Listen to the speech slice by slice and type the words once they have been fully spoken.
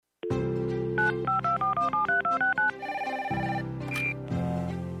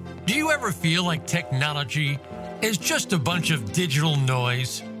Do you ever feel like technology is just a bunch of digital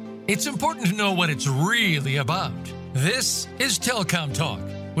noise? It's important to know what it's really about. This is Telecom Talk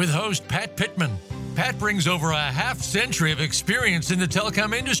with host Pat Pittman. Pat brings over a half-century of experience in the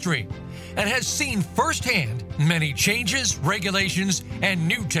telecom industry and has seen firsthand many changes, regulations, and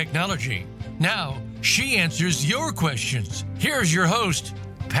new technology. Now, she answers your questions. Here's your host,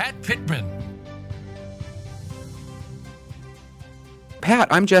 Pat Pittman. Pat,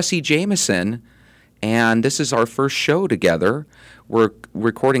 I'm Jesse Jameson, and this is our first show together. We're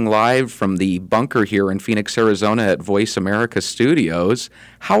recording live from the bunker here in Phoenix, Arizona at Voice America Studios.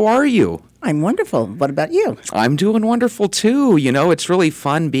 How are you? I'm wonderful. What about you? I'm doing wonderful, too. You know, it's really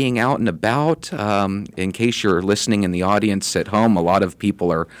fun being out and about. In case you're listening in the audience at home, a lot of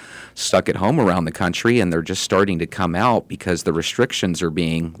people are stuck at home around the country, and they're just starting to come out because the restrictions are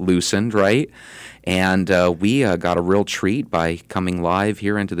being loosened, right? And we got a real treat by coming live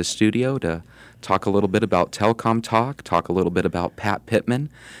here into the studio to talk a little bit about Telecom talk a little bit about Pat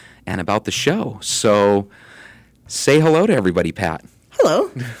Pittman, and about the show. So say hello to everybody, Pat.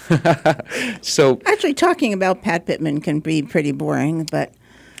 Hello. So actually, talking about Pat Pittman can be pretty boring, but...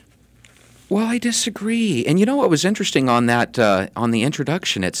 Well, I disagree. And you know what was interesting on that, on the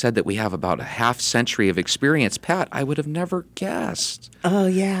introduction, it said that we have about a half-century of experience. Pat, I would have never guessed. Oh,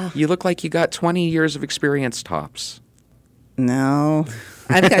 yeah. You look like you got 20 years of experience tops. No.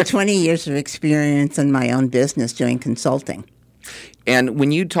 I've got 20 years of experience in my own business doing consulting. And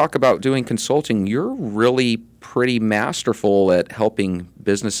when you talk about doing consulting, you're really pretty masterful at helping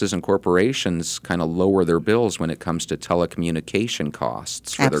businesses and corporations kind of lower their bills when it comes to telecommunication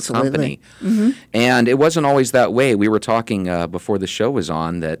costs for their company. Mm-hmm. And it wasn't always that way. We were talking before the show was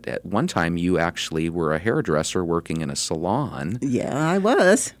on that at one time you actually were a hairdresser working in a salon. Yeah, I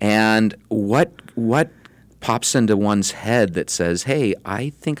was. And what pops into one's head that says, hey, I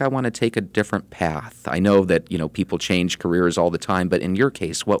think I want to take a different path? I know that, you know, people change careers all the time, but in your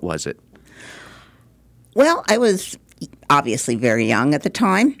case, what was it? Well, I was obviously very young at the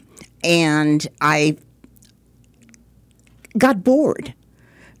time, and I got bored.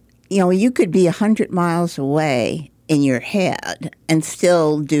 You know, you could be 100 miles away in your head and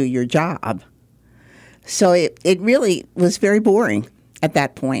still do your job. So it really was very boring at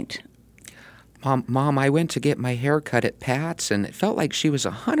that point. Mom, I went to get my hair cut at Pat's, and it felt like she was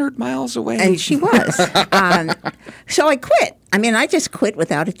 100 miles away. And she was. So I quit. I mean, I just quit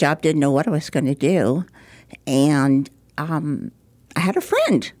without a job, didn't know what I was going to do. And I had a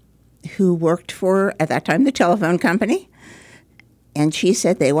friend who worked for, at that time, the telephone company. And she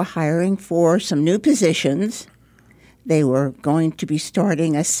said they were hiring for some new positions. They were going to be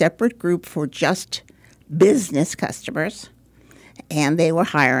starting a separate group for just business customers. And they were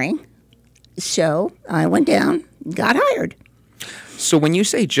hiring. So I went down, got hired. So when you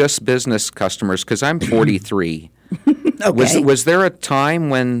say just business customers, because I'm 43, Okay. was there a time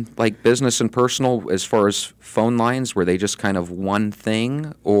when, like, business and personal, as far as phone lines, were they just kind of one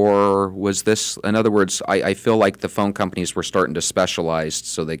thing? Or was this, in other words, I feel like the phone companies were starting to specialize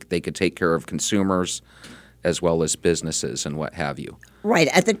so they could take care of consumers as well as businesses and what have you. Right.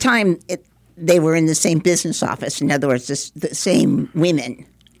 At the time, they were in the same business office. In other words, the same women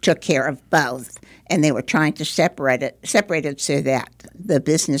took care of both, and they were trying to separate it so that the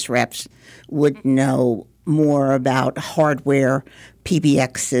business reps would know more about hardware,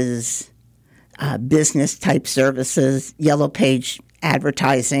 PBXs, business-type services, Yellow Page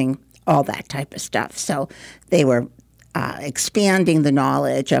advertising, all that type of stuff. So they were expanding the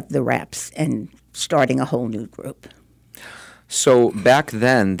knowledge of the reps and starting a whole new group. So back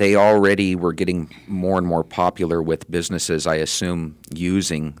then, they already were getting more and more popular with businesses, I assume,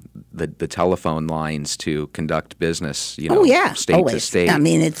 using the telephone lines to conduct business, you know, oh, yeah. state Always. to state. I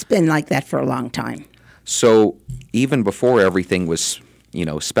mean, it's been like that for a long time. So even before everything was, you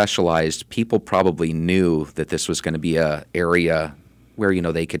know, specialized, people probably knew that this was going to be an area where, you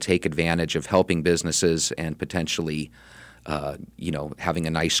know, they could take advantage of helping businesses and potentially, you know, having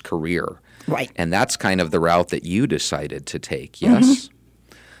a nice career. Right. And that's kind of the route that you decided to take, yes? Mm-hmm.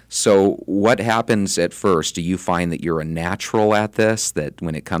 So what happens at first? Do you find that you're a natural at this, that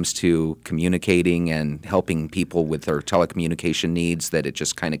when it comes to communicating and helping people with their telecommunication needs, that it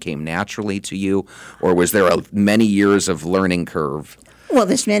just kind of came naturally to you? Or was there many years of learning curve? Well,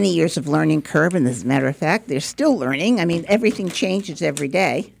 there's many years of learning curve, and as a matter of fact, they're still learning. I mean, everything changes every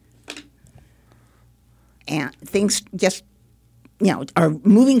day. And things just, you know, are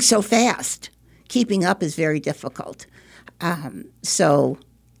moving so fast. Keeping up is very difficult. So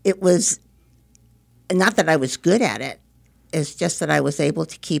it was not that I was good at it. It's just that I was able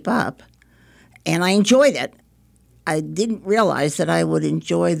to keep up. And I enjoyed it. I didn't realize that I would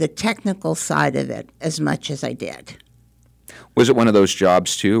enjoy the technical side of it as much as I did. Was it one of those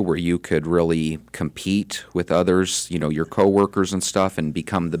jobs, too, where you could really compete with others, your coworkers and stuff, and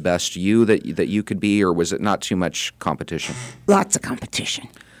become the best you that you could be, or was it not too much competition? Lots of competition.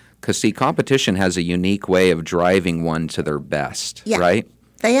 Because, see, competition has a unique way of driving one to their best, Yeah. right?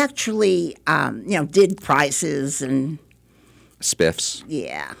 They actually, did prizes and Spiffs.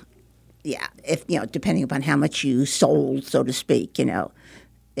 yeah. If depending upon how much you sold, so to speak,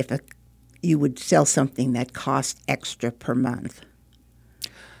 if you would sell something that cost extra per month.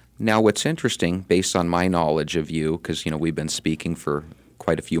 Now, what's interesting, based on my knowledge of you, because we've been speaking for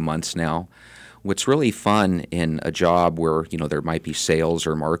quite a few months now, what's really fun in a job where there might be sales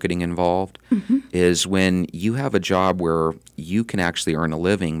or marketing involved is when you have a job where you can actually earn a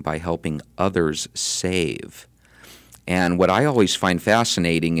living by helping others save. And what I always find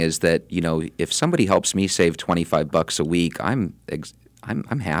fascinating is that if somebody helps me save $25 a week, I'm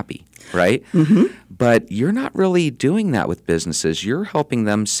happy, right? But you're not really doing that with businesses. You're helping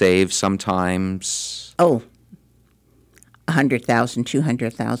them save sometimes. Oh, $100,000,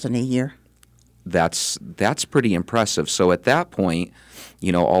 $200,000 a year. That's pretty impressive. So at that point,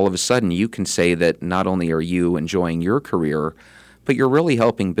 all of a sudden you can say that not only are you enjoying your career, but you're really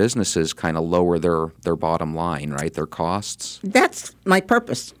helping businesses kind of lower their bottom line, right? Their costs. That's my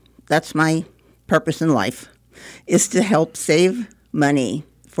purpose. That's my purpose in life, is to help save money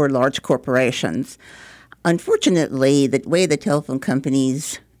for large corporations. Unfortunately, the way the telephone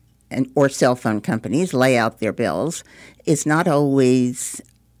companies or cell phone companies lay out their bills is not always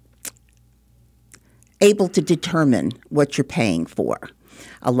able to determine what you're paying for.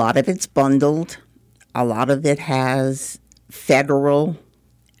 A lot of it's bundled. A lot of it has federal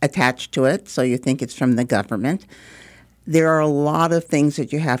attached to it, so you think it's from the government. There are a lot of things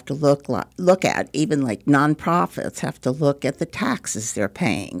that you have to look at. Even like nonprofits have to look at the taxes they're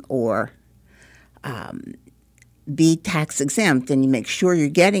paying or be tax exempt, and you make sure you're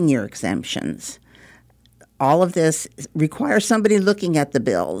getting your exemptions. All of this requires somebody looking at the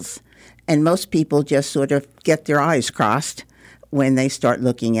bills, and most people just sort of get their eyes crossed when they start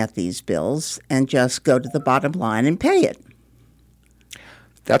looking at these bills and just go to the bottom line and pay it.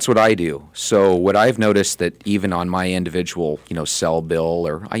 That's what I do. So what I've noticed that even on my individual, cell bill,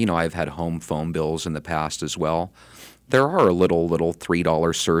 or I've had home phone bills in the past as well, there are a little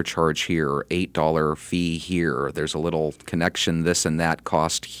 $3 surcharge here, $8 fee here. There's a little connection, this and that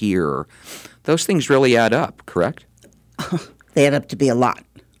cost here. Those things really add up, correct? They add up to be a lot.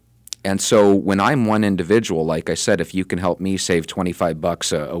 And so when I'm one individual, like I said, if you can help me save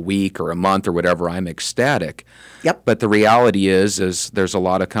 $25 a week or a month or whatever, I'm ecstatic. Yep. But the reality is there's a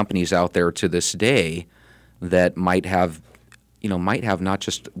lot of companies out there to this day that might have not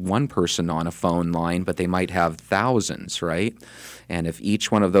just one person on a phone line, but they might have thousands, right? And if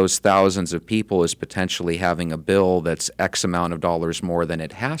each one of those thousands of people is potentially having a bill that's X amount of dollars more than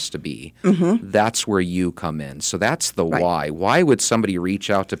it has to be, that's where you come in. So that's the Right. why. Why would somebody reach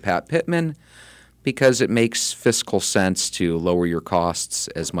out to Pat Pittman? Because it makes fiscal sense to lower your costs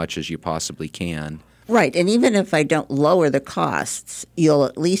as much as you possibly can. Right, and even if I don't lower the costs, you'll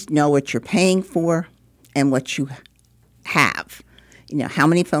at least know what you're paying for and what you have. How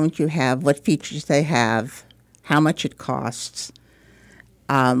many phones you have, what features they have, how much it costs.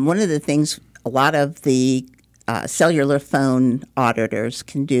 One of the things a lot of the cellular phone auditors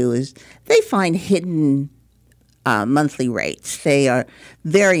can do is they find hidden monthly rates. They are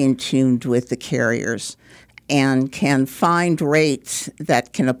very in tune with the carriers and can find rates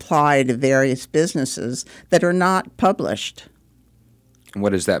that can apply to various businesses that are not published.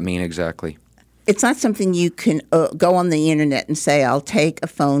 What does that mean exactly? It's not something you can go on the internet and say, I'll take a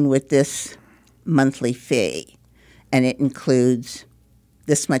phone with this monthly fee, and it includes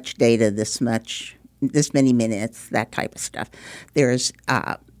this much data, this many minutes, that type of stuff. There's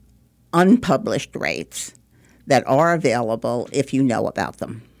unpublished rates that are available if you know about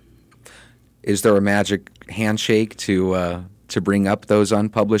them. Is there a magic handshake to bring up those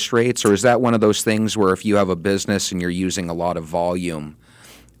unpublished rates, or is that one of those things where if you have a business and you're using a lot of volume,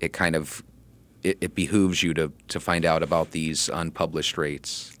 it kind of it behooves you to find out about these unpublished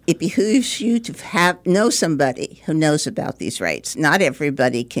rates? It behooves you to know somebody who knows about these rates. Not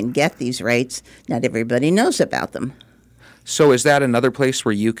everybody can get these rates. Not everybody knows about them. So is that another place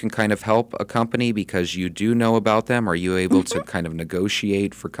where you can kind of help a company because you do know about them? Are you able to kind of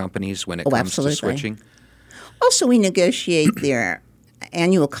negotiate for companies when it comes absolutely. to switching? Also, we negotiate their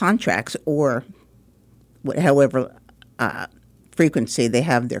annual contracts or however frequency they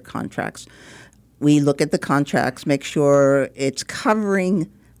have their contracts. We look at the contracts, make sure it's covering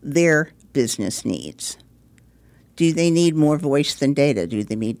their business needs. Do they need more voice than data? Do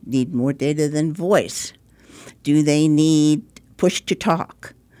they need more data than voice? Do they need push to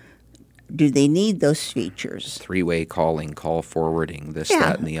talk? Do they need those features? Three-way calling, call forwarding, this,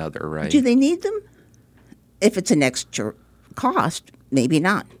 that, and the other, right? Do they need them? If it's an extra cost, maybe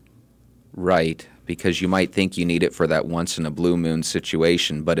not. Right, because you might think you need it for that once-in-a-blue-moon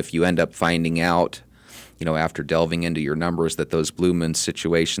situation, but if you end up finding out, after delving into your numbers, that those blue moon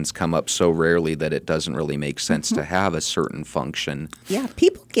situations come up so rarely that it doesn't really make sense to have a certain function. Yeah,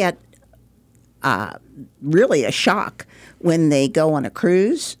 people get really a shock when they go on a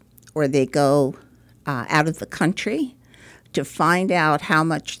cruise or they go out of the country to find out how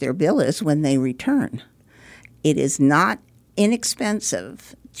much their bill is when they return. It is not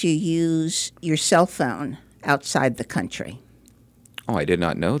inexpensive to use your cell phone outside the country. Oh, I did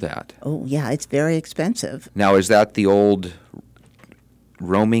not know that. Oh, yeah, it's very expensive. Now, is that the old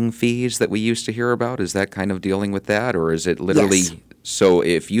roaming fees that we used to hear about? Is that kind of dealing with that? Or is it literally, Yes. So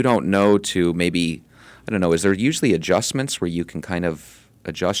if you don't know to maybe, I don't know, is there usually adjustments where you can kind of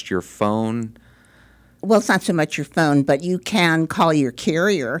adjust your phone? Well, it's not so much your phone, but you can call your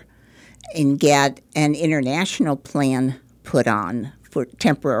carrier and get an international plan put on for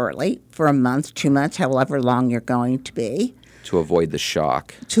temporarily for a month, 2 months, however long you're going to be. To avoid the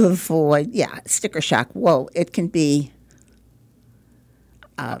shock. To avoid, sticker shock. Whoa, it can be.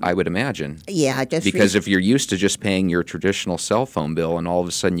 I would imagine. Yeah, just because if you're used to just paying your traditional cell phone bill and all of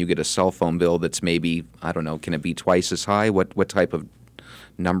a sudden you get a cell phone bill that's maybe, I don't know, can it be twice as high? What type of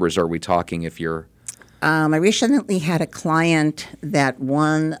numbers are we talking if you're... I recently had a client that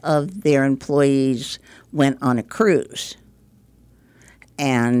one of their employees went on a cruise,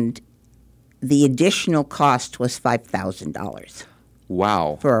 and the additional cost was $5,000.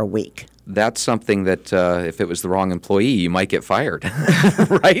 Wow. For a week. That's something that if it was the wrong employee, you might get fired,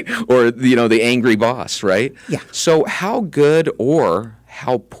 right? Or, the angry boss, right? Yeah. So how good or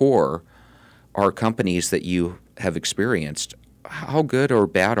how poor are companies that you have experienced? How good or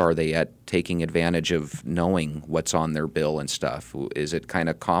bad are they at taking advantage of knowing what's on their bill and stuff? Is it kind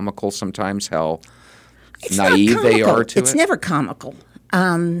of comical sometimes how naive they are to it? It's never comical.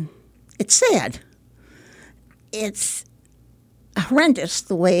 It's sad. It's horrendous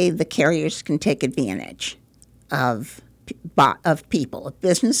the way the carriers can take advantage of people, of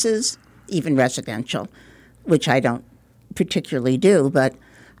businesses, even residential, which I don't particularly do, but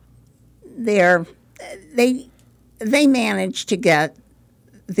they manage to get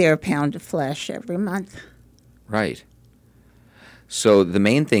their pound of flesh every month. Right. So the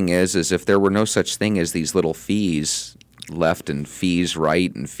main thing is if there were no such thing as these little fees left and fees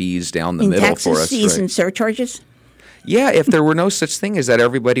right and fees down the middle taxes, for us. Fees, right? and surcharges? Yeah, if there were no such thing as that,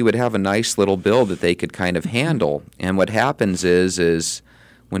 everybody would have a nice little bill that they could kind of handle. And what happens is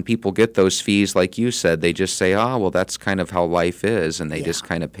when people get those fees, like you said, they just say, well, that's kind of how life is, and they just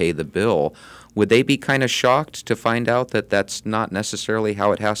kind of pay the bill. Would they be kind of shocked to find out that that's not necessarily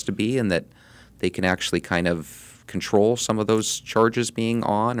how it has to be and that they can actually kind of control some of those charges being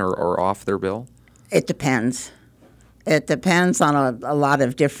on or off their bill? It depends. It depends on a lot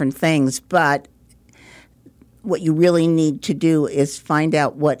of different things, but what you really need to do is find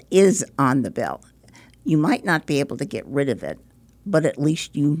out what is on the bill. You might not be able to get rid of it, but at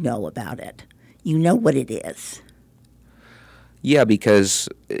least you know about it. You know what it is. Yeah, because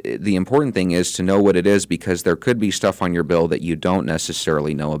the important thing is to know what it is, because there could be stuff on your bill that you don't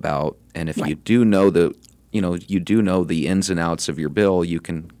necessarily know about, and if you do know the ins and outs of your bill, you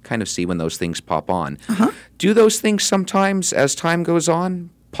can kind of see when those things pop on. Do those things sometimes, as time goes on,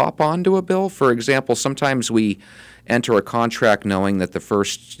 pop onto a bill? For example, sometimes we enter a contract knowing that the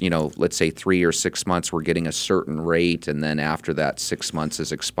first, let's say 3 or 6 months we're getting a certain rate, and then after that 6 months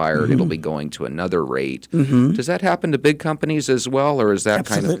is expired, it'll be going to another rate. Does that happen to big companies as well, or is that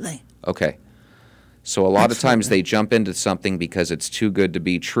Absolutely. Okay. So a lot of times they jump into something because it's too good to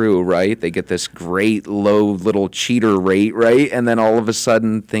be true, right? They get this great low little cheater rate, right? And then all of a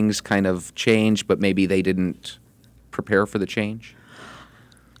sudden things kind of change, but maybe they didn't prepare for the change?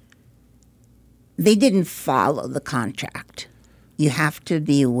 They didn't follow the contract. You have to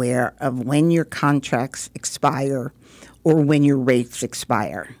be aware of when your contracts expire or when your rates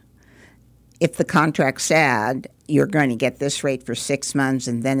expire. If the contract said you're going to get this rate for 6 months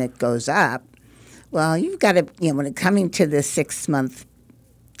and then it goes up, well, you've got to, when it's coming to the 6-month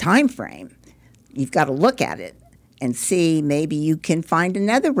time frame, you've got to look at it and see maybe you can find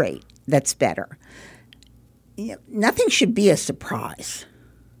another rate that's better. Nothing should be a surprise.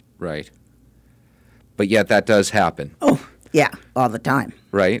 Right. But yet that does happen. Oh, yeah, all the time.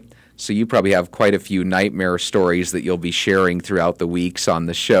 Right? So you probably have quite a few nightmare stories that you'll be sharing throughout the weeks on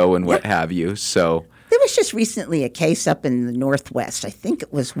the show and what have you. So There was just recently a case up in the Northwest. I think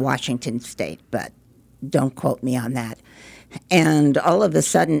it was Washington State, but don't quote me on that. And all of a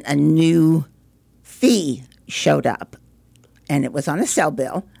sudden, a new fee showed up, and it was on a cell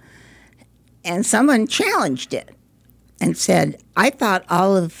bill. And someone challenged it and said, I thought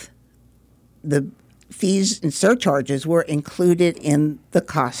all of the fees and surcharges were included in the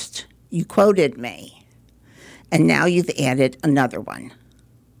cost you quoted me. And now you've added another one.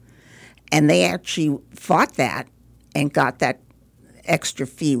 And they actually fought that and got that extra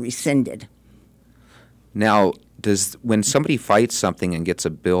fee rescinded. Now, when somebody fights something and gets a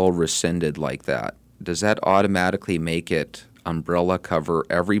bill rescinded like that, does that automatically make it umbrella cover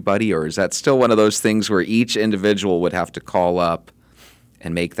everybody, or is that still one of those things where each individual would have to call up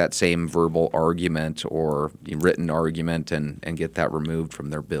and make that same verbal argument or written argument and get that removed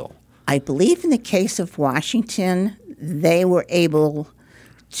from their bill? I believe in the case of Washington, they were able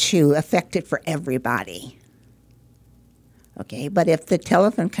to affect it for everybody. Okay, but if the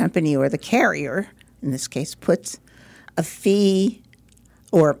telephone company or the carrier, in this case, puts a fee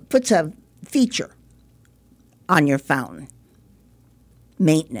or puts a feature on your phone,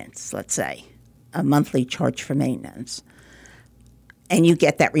 maintenance, let's say, a monthly charge for maintenance, and you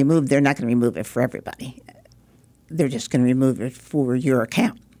get that removed, they're not going to remove it for everybody. They're just going to remove it for your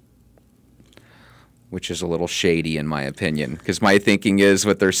account. Which is a little shady in my opinion, because my thinking is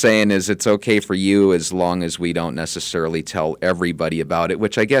what they're saying is it's okay for you as long as we don't necessarily tell everybody about it,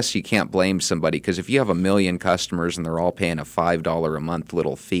 which I guess you can't blame somebody, because if you have 1 million customers and they're all paying a $5 a month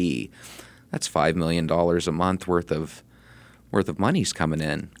little fee, that's $5 million a month worth of money's coming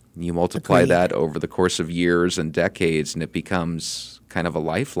in. You multiply that over the course of years and decades, and it becomes kind of a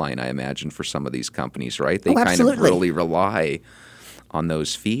lifeline, I imagine, for some of these companies, right? They kind of really rely on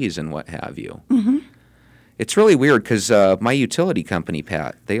those fees and what have you. Mm-hmm. It's really weird because my utility company,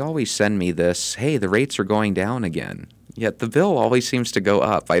 Pat, they always send me this, hey, the rates are going down again. Yet the bill always seems to go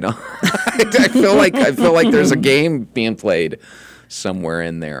up. I don't. I feel like there's a game being played somewhere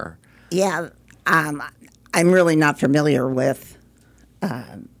in there. Yeah, I'm really not familiar with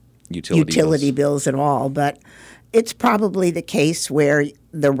utility bills at all, but it's probably the case where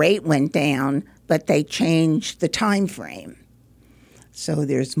the rate went down, but they changed the time frame. So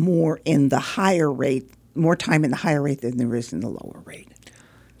there's more in the higher rate, more time in the higher rate than there is in the lower rate.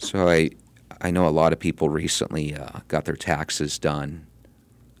 So I know a lot of people recently got their taxes done,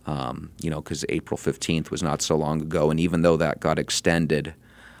 because April 15th was not so long ago, and even though that got extended,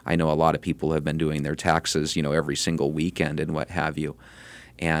 I know a lot of people have been doing their taxes, every single weekend and what have you.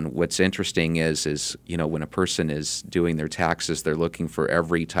 And what's interesting is when a person is doing their taxes, they're looking for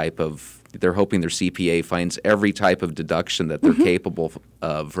they're hoping their CPA finds every type of deduction that they're capable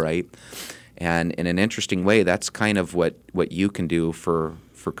of, right? And in an interesting way, that's kind of what you can do for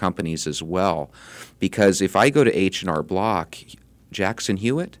companies as well. Because if I go to H&R Block, Jackson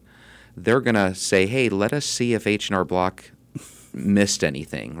Hewitt, they're going to say, hey, let us see if H&R Block missed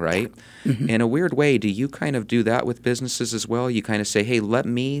anything, right? Mm-hmm. In a weird way, do you kind of do that with businesses as well? You kind of say, hey, let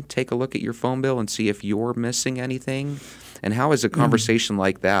me take a look at your phone bill and see if you're missing anything? And how is a conversation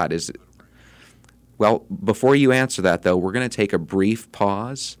like that? Well, before you answer that, though, we're going to take a brief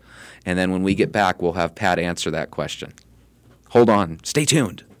pause, and then when we get back, we'll have Pat answer that question. Hold on. Stay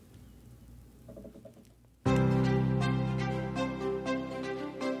tuned.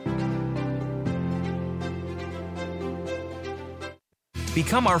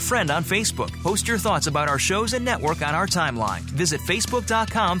 Become our friend on Facebook. Post your thoughts about our shows and network on our timeline. Visit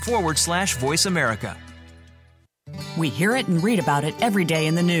facebook.com/Voice America. We hear it and read about it every day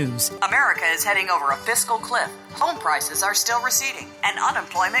in the news. America is heading over a fiscal cliff. Home prices are still receding and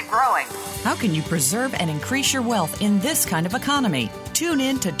unemployment growing. How can you preserve and increase your wealth in this kind of economy? Tune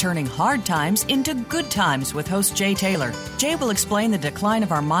in to Turning Hard Times into Good Times with host Jay Taylor. Jay will explain the decline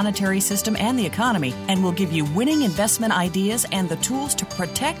of our monetary system and the economy, and will give you winning investment ideas and the tools to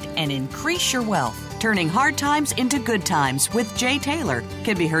protect and increase your wealth. Turning Hard Times into Good Times with Jay Taylor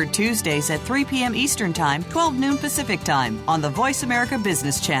can be heard Tuesdays at 3 p.m. Eastern Time, 12 noon Pacific Time on the Voice America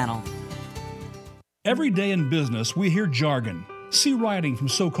Business Channel. Every day in business, we hear jargon, see writing from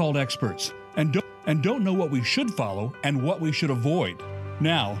so-called experts, and don't know what we should follow and what we should avoid.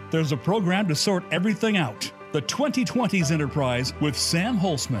 Now, there's a program to sort everything out. The 2020s Enterprise with Sam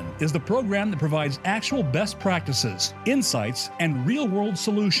Holzman is the program that provides actual best practices, insights, and real-world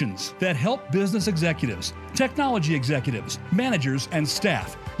solutions that help business executives, technology executives, managers, and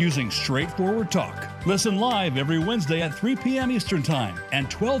staff using straightforward talk. Listen live every Wednesday at 3 p.m. Eastern Time and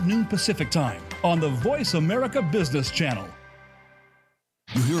 12 noon Pacific Time on the Voice America Business Channel.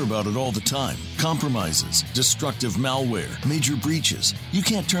 You hear about it all the time. Compromises, destructive malware, major breaches. You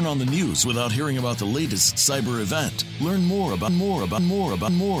can't turn on the news without hearing about the latest cyber event. Learn more about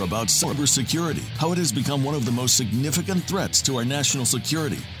cybersecurity, how it has become one of the most significant threats to our national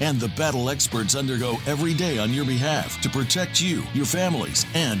security, and the battle experts undergo every day on your behalf to protect you, your families,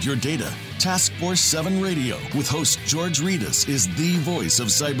 and your data. Task Force 7 Radio with host George Reedus is the voice of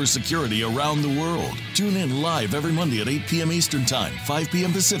cybersecurity around the world. Tune in live every Monday at 8 p.m. Eastern Time, 5 p.m.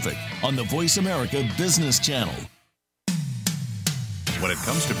 Pacific on the Voice America Business Channel. When it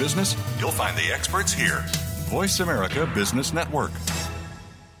comes to business, you'll find the experts here. Voice America Business Network.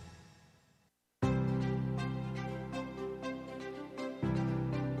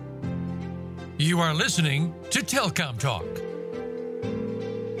 You are listening to Telcom Talk.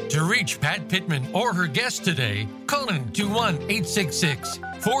 To reach Pat Pittman or her guest today, call in to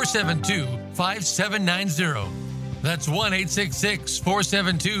 1-866-472-5790. That's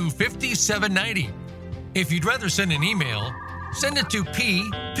 1-866-472-5790. If you'd rather send an email, send it to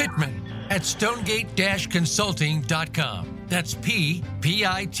ppittman@stonegate-consulting.com. That's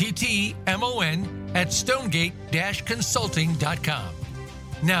PITTMON@stonegate-consulting.com.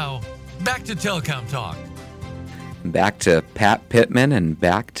 Now, back to Telcom Talk. Back to Pat Pittman and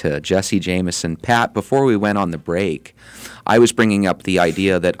back to Jesse Jameson. Pat, before we went on the break, I was bringing up the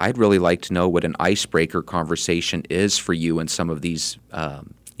idea that I'd really like to know what an icebreaker conversation is for you and some of these,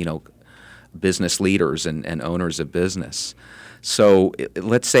 business leaders and owners of business. So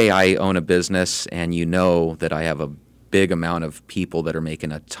let's say I own a business and you know that I have a big amount of people that are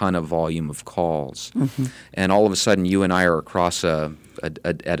making a ton of volume of calls. Mm-hmm. And all of a sudden you and I are across at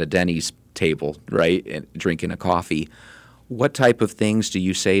a Denny's table, right, and drinking a coffee. What type of things do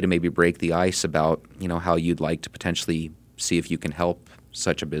you say to maybe break the ice about, how you'd like to potentially see if you can help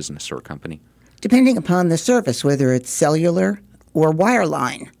such a business or a company? Depending upon the service, whether it's cellular or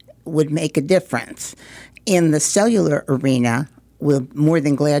wireline, would make a difference. In the cellular arena, we're more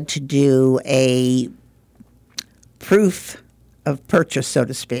than glad to do a proof of purchase, so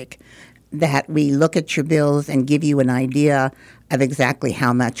to speak, that we look at your bills and give you an idea of exactly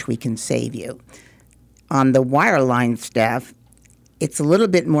how much we can save you. On the wireline staff, it's a little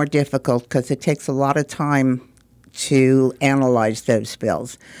bit more difficult because it takes a lot of time to analyze those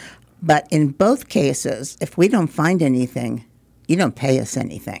bills. But in both cases, if we don't find anything, you don't pay us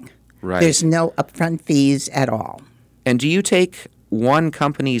anything. Right. There's no upfront fees at all. And do you take one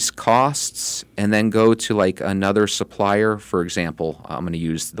company's costs and then go to like another supplier? For example, I'm going to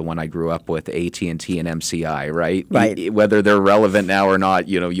use the one I grew up with, AT&T and MCI, right? Right. Whether they're relevant now or not,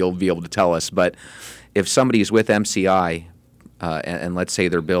 you'll be able to tell us. But if somebody's with MCI and let's say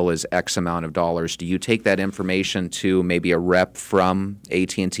their bill is X amount of dollars, do you take that information to maybe a rep from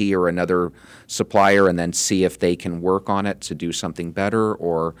AT&T or another supplier and then see if they can work on it to do something better?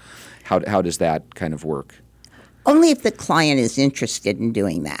 Or how does that kind of work? Only if the client is interested in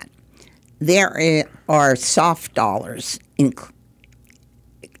doing that. There are soft dollars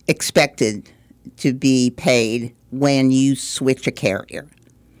expected to be paid when you switch a carrier.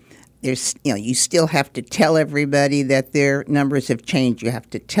 There's, you still have to tell everybody that their numbers have changed. You have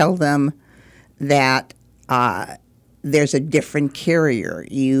to tell them that there's a different carrier.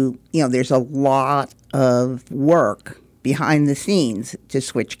 There's a lot of work behind the scenes to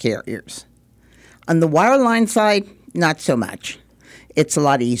switch carriers. On the wireline side, not so much. It's a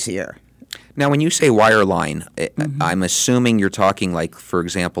lot easier. Now, when you say wireline, I'm assuming you're talking like, for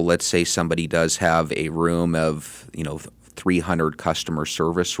example, let's say somebody does have a room of, 300 customer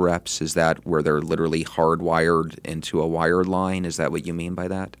service reps. Is that where they're literally hardwired into a wired line? Is that what you mean by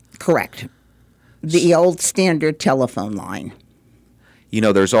that? Correct. The old standard telephone line.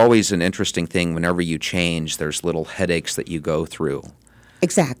 There's always an interesting thing whenever you change, there's little headaches that you go through.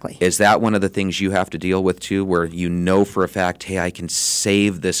 Exactly. Is that one of the things you have to deal with too, where you know for a fact, hey, I can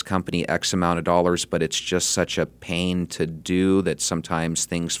save this company X amount of dollars, but it's just such a pain to do that sometimes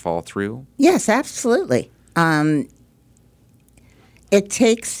things fall through? Yes, absolutely. It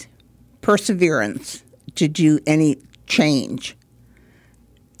takes perseverance to do any change.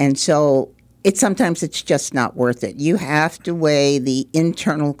 And so sometimes it's just not worth it. You have to weigh the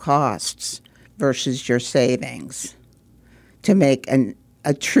internal costs versus your savings to make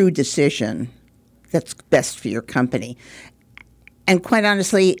a true decision that's best for your company. And quite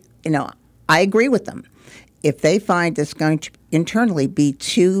honestly, I agree with them. If they find it's going to internally be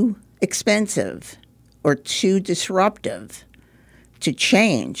too expensive or too disruptive to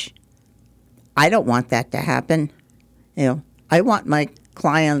change, I don't want that to happen. I want my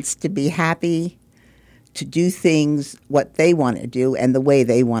clients to be happy, to do things what they want to do and the way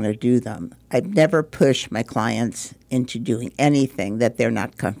they want to do them. I've never pushed my clients into doing anything that they're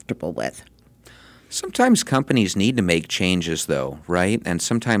not comfortable with. Sometimes companies need to make changes, though, right? And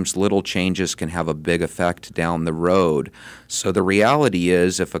sometimes little changes can have a big effect down the road. So the reality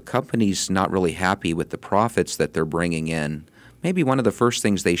is, if a company's not really happy with the profits that they're bringing in, maybe one of the first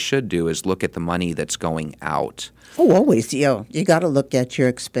things they should do is look at the money that's going out. Oh, always. You got to look at your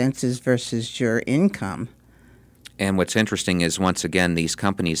expenses versus your income. And what's interesting is, once again, these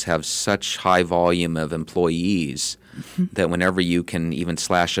companies have such high volume of employees that whenever you can even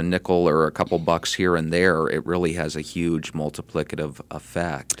slash a nickel or a couple bucks here and there, it really has a huge multiplicative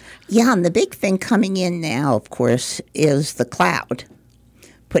effect. Yeah, and the big thing coming in now, of course, is the cloud,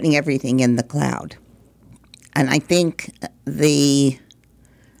 putting everything in the cloud. And I think the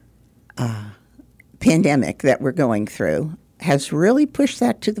pandemic that we're going through has really pushed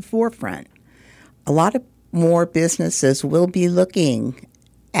that to the forefront. A lot of more businesses will be looking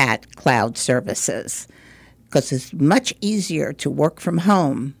at cloud services because it's much easier to work from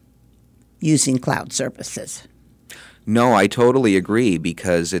home using cloud services. No, I totally agree,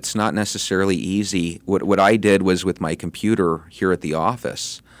 because it's not necessarily easy. What I did was, with my computer here at the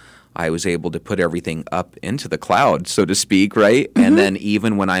office, I was able to put everything up into the cloud, so to speak, right? Mm-hmm. And then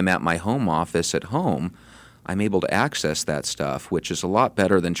even when I'm at my home office at home, I'm able to access that stuff, which is a lot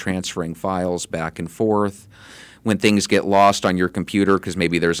better than transferring files back and forth. When things get lost on your computer because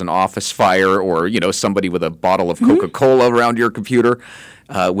maybe there's an office fire or, somebody with a bottle of Coca-Cola around your computer,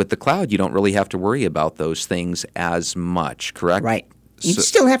 with the cloud, you don't really have to worry about those things as much, correct? Right. You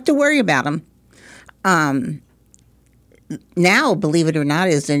still have to worry about them. Now, believe it or not,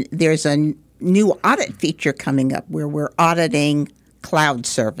 there's a new audit feature coming up where we're auditing cloud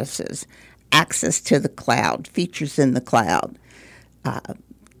services, access to the cloud, features in the cloud,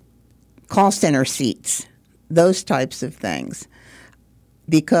 call center seats, those types of things.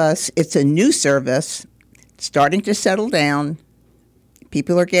 Because it's a new service, starting to settle down,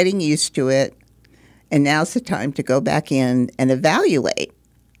 people are getting used to it, and now's the time to go back in and evaluate.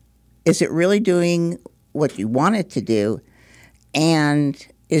 Is it really doing what you want it to do? And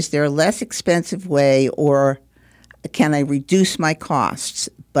is there a less expensive way, or can I reduce my costs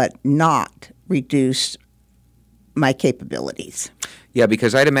but not reduce my capabilities? Yeah,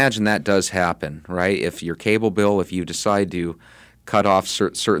 because I'd imagine that does happen, right? If your cable bill, if you decide to cut off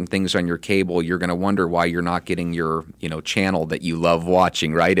certain things on your cable, you're going to wonder why you're not getting your channel that you love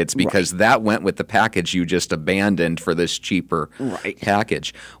watching, right? It's because that went with the package you just abandoned for this cheaper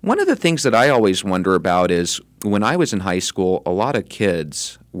package. One of the things that I always wonder about is, when I was in high school, a lot of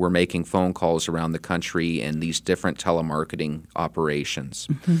kids were making phone calls around the country in these different telemarketing operations.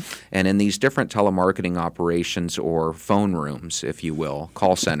 Mm-hmm. And in these different telemarketing operations, or phone rooms, if you will,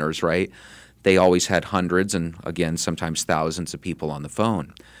 call centers, right? They always had hundreds and, again, sometimes thousands of people on the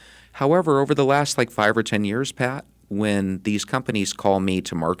phone. However, over the last 5 or 10 years, Pat, when these companies call me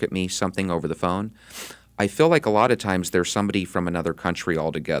to market me something over the phone, I feel like a lot of times there's somebody from another country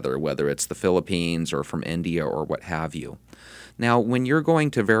altogether, whether it's the Philippines or from India or what have you. Now, when you're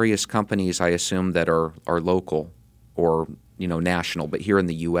going to various companies, I assume that are local or national, but here in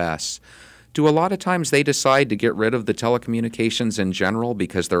the U.S., do a lot of times they decide to get rid of the telecommunications in general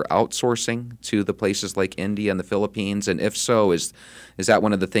because they're outsourcing to the places like India and the Philippines? And if so, is that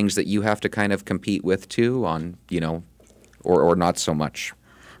one of the things that you have to kind of compete with too on, or not so much?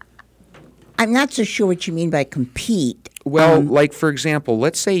 I'm not so sure what you mean by compete. Well, for example,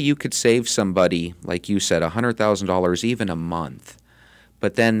 let's say you could save somebody, like you said, $100,000 even a month.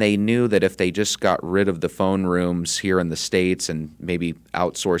 But then they knew that if they just got rid of the phone rooms here in the States and maybe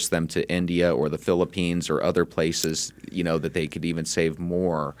outsourced them to India or the Philippines or other places, that they could even save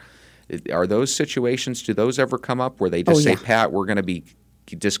more. Are those situations, do those ever come up where they just say, Pat, we're going to be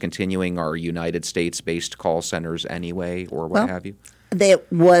discontinuing our United States-based call centers anyway, or what have you? There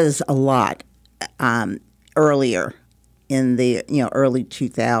was a lot earlier in the early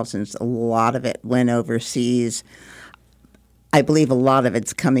 2000s. A lot of it went overseas. I believe a lot of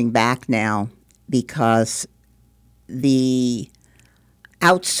it's coming back now because the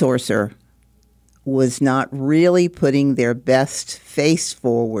outsourcer was not really putting their best face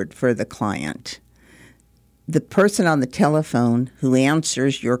forward for the client. The person on the telephone who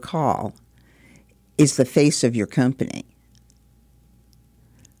answers your call is the face of your company.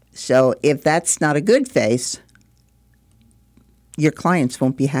 So if that's not a good face, your clients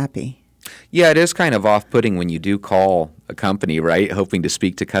won't be happy. Yeah, it is kind of off-putting when you do call a company, right, hoping to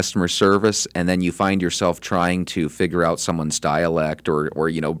speak to customer service, and then you find yourself trying to figure out someone's dialect or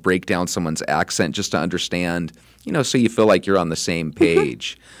break down someone's accent just to understand, so you feel like you're on the same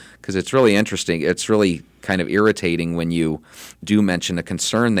page. because it's really interesting. It's really kind of irritating when you do mention a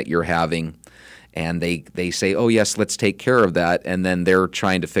concern that you're having, and they say, oh, yes, let's take care of that, and then they're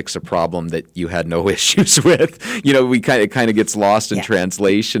trying to fix a problem that you had no issues with. It kind of gets lost in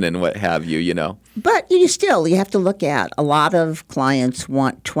translation and what have you, But you have to look at, a lot of clients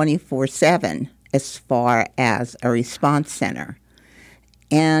want 24/7 as far as a response center.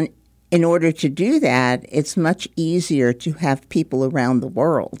 And in order to do that, it's much easier to have people around the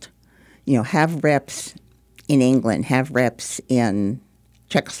world, have reps in England, have reps in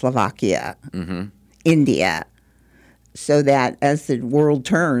Czechoslovakia, India, so that as the world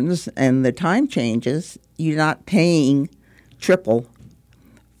turns and the time changes, you're not paying triple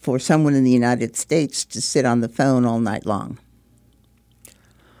for someone in the United States to sit on the phone all night long.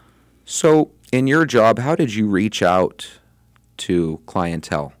 So in your job, how did you reach out to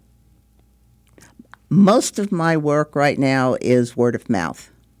clientele? Most of my work right now is word of mouth.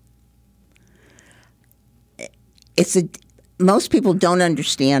 Most people don't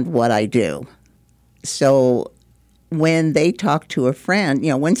understand what I do. So when they talk to a friend,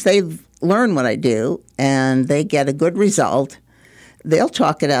 once they learn what I do and they get a good result, they'll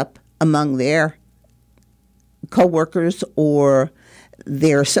talk it up among their coworkers or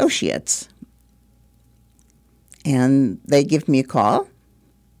their associates. And they give me a call,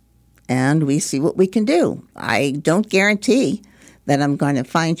 and we see what we can do. I don't guarantee that I'm going to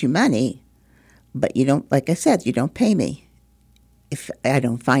find you money, but like I said, you don't pay me if I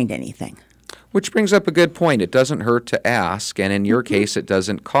don't find anything. Which brings up a good point. It doesn't hurt to ask, and in your case, it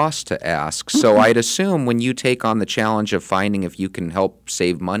doesn't cost to ask. So I'd assume when you take on the challenge of finding if you can help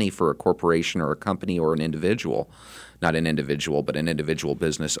save money for a corporation or a company or an individual, not an individual, but an individual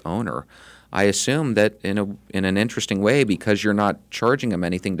business owner, I assume that in an interesting way, because you're not charging them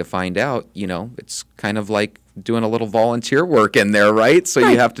anything to find out, it's kind of like doing a little volunteer work in there, right? So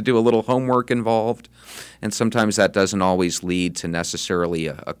you have to do a little homework involved, and sometimes that doesn't always lead to necessarily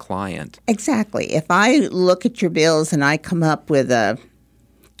a client. Exactly. If I look at your bills and I come up with a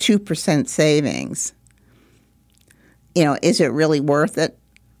 2% savings, is it really worth it?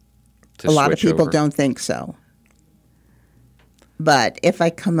 A lot of people don't think so. But if I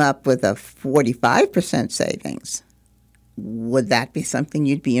come up with a 45% savings, would that be something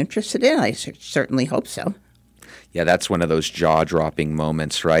you'd be interested in? I certainly hope so. Yeah, that's one of those jaw-dropping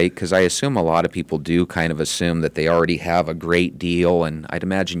moments, right? Because I assume a lot of people do kind of assume that they already have a great deal, and I'd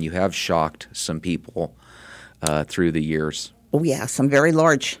imagine you have shocked some people through the years. Oh, yeah. Some very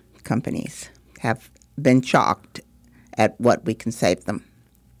large companies have been shocked at what we can save them.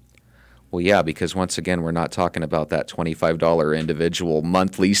 Well, yeah, because once again, we're not talking about that $25 individual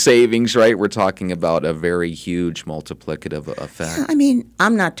monthly savings, right? We're talking about a very huge multiplicative effect. Yeah, I mean,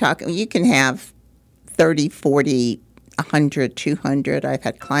 I'm not talking, you can have 30, 40, 100, 200. I've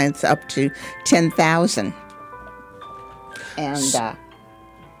had clients up to 10,000. And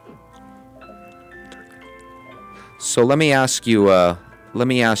so let me ask you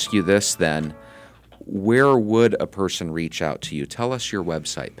this then. Where would a person reach out to you? Tell us your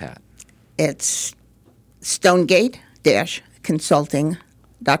website, Pat. It's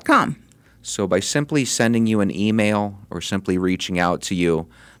stonegate-consulting.com. So by simply sending you an email or simply reaching out to you,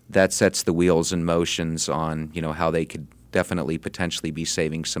 that sets the wheels in motions on, how they could definitely potentially be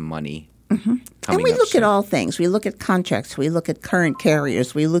saving some money. Mm-hmm. And we look at all things. We look at contracts. We look at current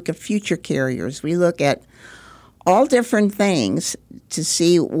carriers. We look at future carriers. We look at all different things to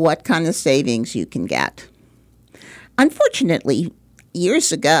see what kind of savings you can get. Unfortunately,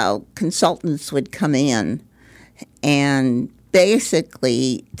 years ago, consultants would come in and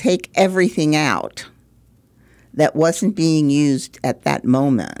basically take everything out that wasn't being used at that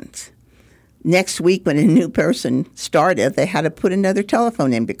moment. Next week, when a new person started, they had to put another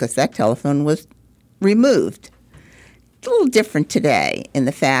telephone in because that telephone was removed. It's a little different today in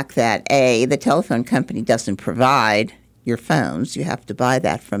the fact that, A, the telephone company doesn't provide your phones. You have to buy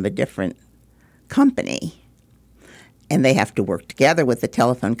that from a different company. And they have to work together with the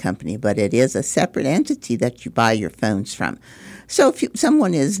telephone company, but it is a separate entity that you buy your phones from. So if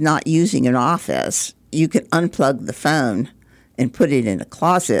someone is not using an office, you can unplug the phone and put it in a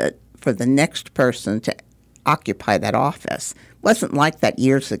closet for the next person to occupy that office. It wasn't like that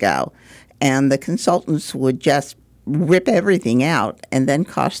years ago. And the consultants would just rip everything out and then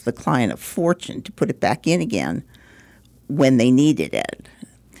cost the client a fortune to put it back in again when they needed it.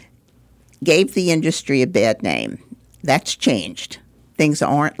 Gave the industry a bad name. That's changed. Things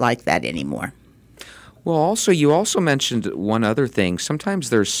aren't like that anymore. Well, you also mentioned one other thing.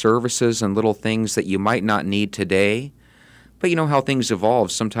 Sometimes there's services and little things that you might not need today, but you know how things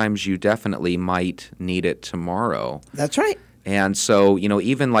evolve. Sometimes you definitely might need it tomorrow. That's right. And so,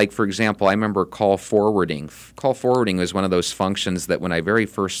 even like, for example, I remember call forwarding. Call forwarding was one of those functions that when I very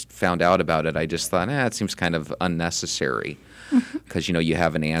first found out about it, I just thought, it seems kind of unnecessary. Because, you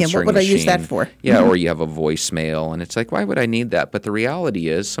have an answering what would machine. I use that for? Yeah, or you have a voicemail. And it's like, why would I need that? But the reality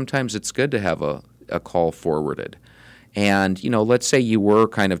is sometimes it's good to have a call forwarded. And, let's say you were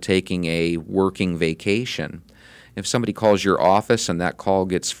kind of taking a working vacation. If somebody calls your office and that call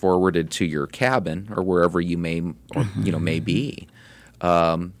gets forwarded to your cabin or wherever you may be,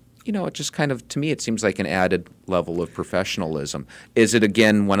 it just kind of, to me, it seems like an added level of professionalism. Is it,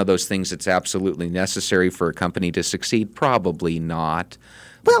 again, one of those things that's absolutely necessary for a company to succeed? Probably not.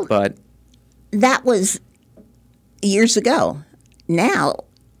 Well, but that was years ago. Now,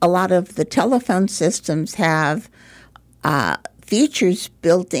 a lot of the telephone systems have features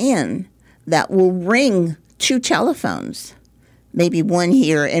built in that will ring 2 telephones, maybe one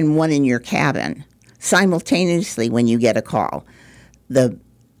here and one in your cabin, simultaneously when you get a call. The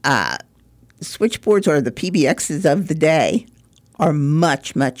switchboards or the PBXs of the day are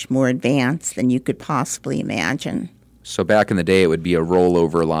much, much more advanced than you could possibly imagine. So back in the day, it would be a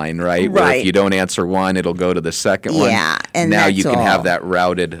rollover line, right? Where if you don't answer one, it'll go to the second one. Yeah, and now that's you can all. have that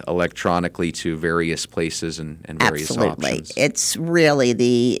routed electronically to various places and various Absolutely. options. It's really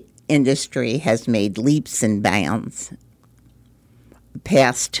the industry has made leaps and bounds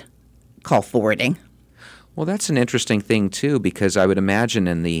past call forwarding. Well, that's an interesting thing, too, because I would imagine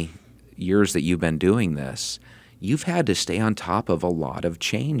in the years that you've been doing this, you've had to stay on top of a lot of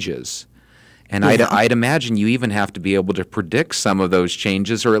changes. And I'd imagine you even have to be able to predict some of those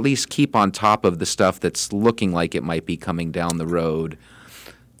changes or at least keep on top of the stuff that's looking like it might be coming down the road.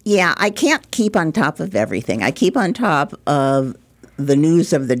 Yeah, I can't keep on top of everything. I keep on top of the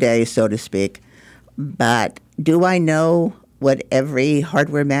news of the day, so to speak. But do I know what every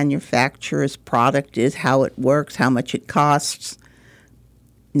hardware manufacturer's product is, how it works, how much it costs?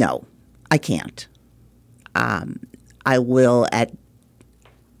 No, I can't. I will,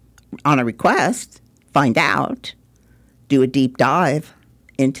 on a request, find out, do a deep dive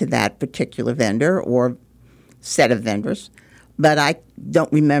into that particular vendor or set of vendors, but I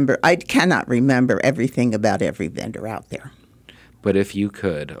cannot remember everything about every vendor out there. But if you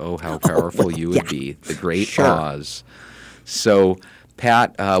could, how powerful you would be. The great Oz. So,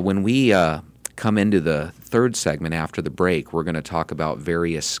 Pat, when we come into the third segment after the break, we're going to talk about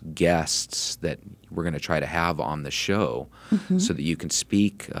various guests that we're going to try to have on the show so that you can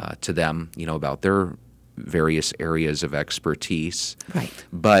speak to them, about their various areas of expertise. Right.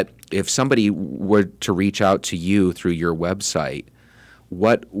 But if somebody were to reach out to you through your website,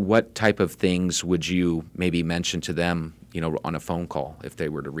 what type of things would you maybe mention to them, on a phone call if they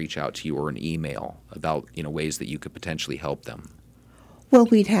were to reach out to you, or an email about, ways that you could potentially help them? Well,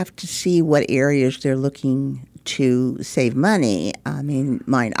 we'd have to see what areas they're looking to save money. I mean,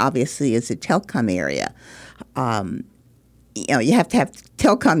 mine obviously is a telecom area. You have to have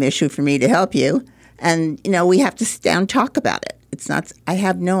telecom issue for me to help you. And, we have to sit down and talk about it. It's not. I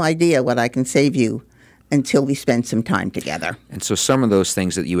have no idea what I can save you until we spend some time together. And so some of those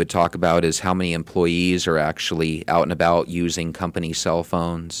things that you would talk about is how many employees are actually out and about using company cell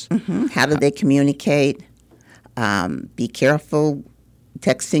phones. Mm-hmm. How do they communicate? Be careful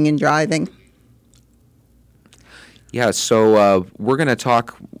texting and driving. Yeah, so we're going to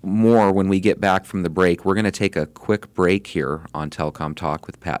talk more when we get back from the break. We're going to take a quick break here on Telecom Talk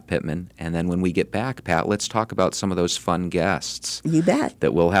with Pat Pittman. And then when we get back, Pat, let's talk about some of those fun guests. You bet.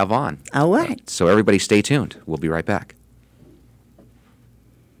 That we'll have on. All right. So everybody stay tuned. We'll be right back.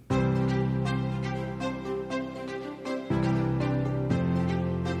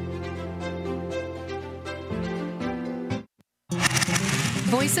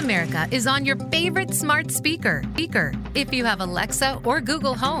 Voice America is on your favorite smart speaker. If you have Alexa or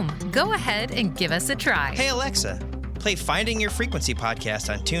Google Home, go ahead and give us a try. Hey, Alexa, play Finding Your Frequency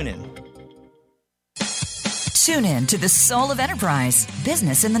podcast on TuneIn. Tune in to the Soul of Enterprise,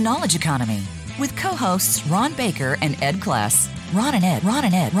 Business in the Knowledge Economy, with co-hosts Ron Baker and Ed Kless. Ron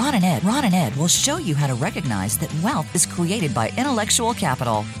and Ed will show you how to recognize that wealth is created by intellectual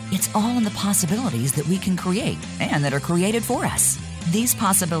capital. It's all in the possibilities that we can create and that are created for us. These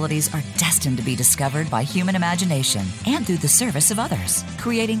possibilities are destined to be discovered by human imagination and through the service of others,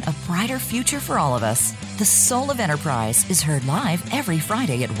 creating a brighter future for all of us. The Soul of Enterprise is heard live every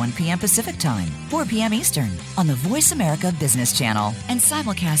Friday at 1 p.m. Pacific Time, 4 p.m. Eastern on the Voice America Business Channel, and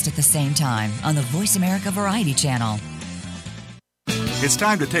simulcast at the same time on the Voice America Variety Channel. It's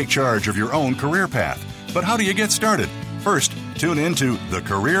time to take charge of your own career path. But how do you get started? First, tune in to The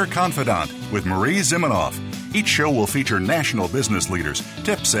Career Confidant with Marie Zimenoff. Each show will feature national business leaders,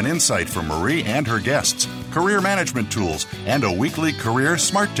 tips and insight from Marie and her guests, career management tools, and a weekly career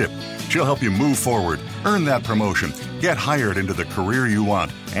smart tip. She'll help you move forward, earn that promotion, get hired into the career you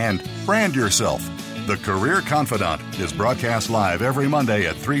want, and brand yourself. The Career Confidant is broadcast live every Monday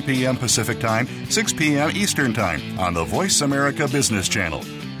at 3 p.m. Pacific Time, 6 p.m. Eastern Time on the Voice America Business Channel.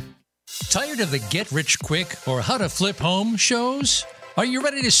 Tired of the get-rich-quick or how-to-flip-home shows? Are you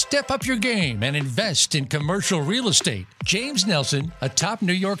ready to step up your game and invest in commercial real estate? James Nelson, a top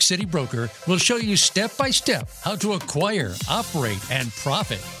New York City broker, will show you step-by-step how to acquire, operate, and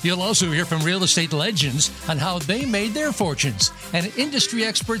profit. You'll also hear from real estate legends on how they made their fortunes and industry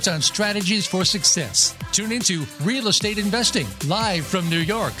experts on strategies for success. Tune into Real Estate Investing, live from New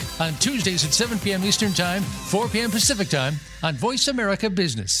York on Tuesdays at 7 p.m. Eastern Time, 4 p.m. Pacific Time on Voice America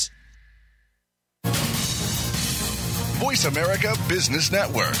Business. Voice America Business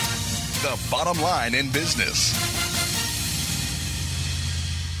Network, the bottom line in business.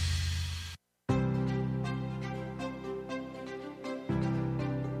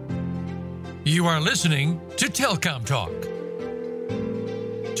 You are listening to Telcom Talk.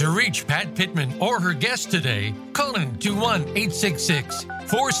 To reach Pat Pittman or her guest today, call in to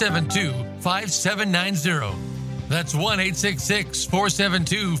 1-866-472-5790. That's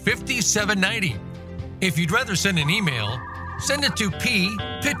 1-866-472-5790. If you'd rather send an email, send it to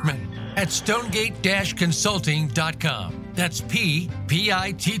ppittman@stonegate-consulting.com. That's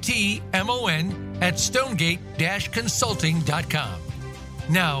PITTMON@stonegate-consulting.com.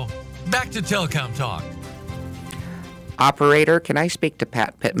 Now, back to Telcom Talk. Operator, can I speak to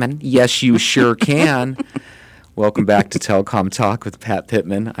Pat Pittman? Yes, you sure can. Welcome back to Telcom Talk with Pat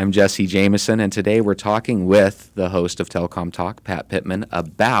Pittman. I'm Jesse Jameson, and today we're talking with the host of Telcom Talk, Pat Pittman,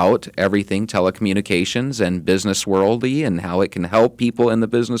 about everything telecommunications and business worldy and how it can help people in the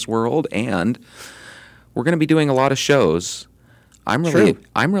business world. And we're going to be doing a lot of shows. I'm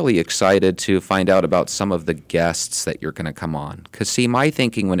really excited to find out about some of the guests that you're going to come on. Because, see, my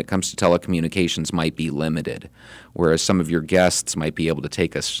thinking when it comes to telecommunications might be limited, whereas some of your guests might be able to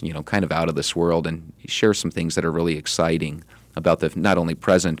take us, kind of out of this world and share some things that are really exciting about the not only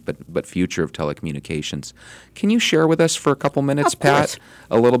present but future of telecommunications. Can you share with us for a couple minutes, Pat,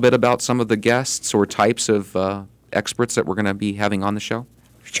 a little bit about some of the guests or types of experts that we're going to be having on the show?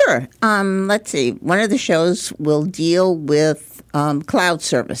 Sure. Let's see. One of the shows will deal with cloud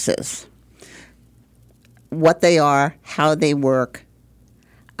services, what they are, how they work,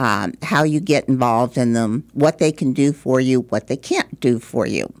 how you get involved in them, what they can do for you, what they can't do for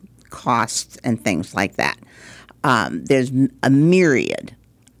you, costs and things like that. There's a myriad,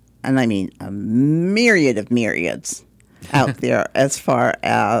 and I mean a myriad of myriads out there as far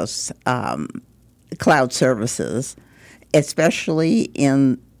as cloud services, especially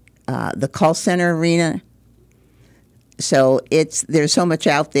in the call center arena. So there's so much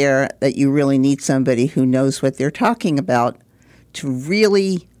out there that you really need somebody who knows what they're talking about to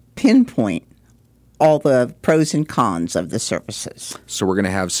really pinpoint all the pros and cons of the services. So we're going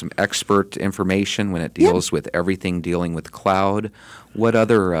to have some expert information when it deals with everything dealing with cloud. What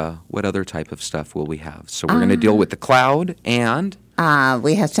other type of stuff will we have? So we're going to deal with the cloud, and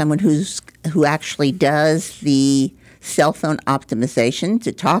we have someone who actually does the cell phone optimization,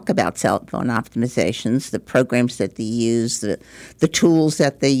 to talk about cell phone optimizations, the programs that they use, the tools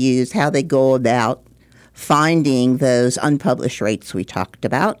that they use, how they go about finding those unpublished rates we talked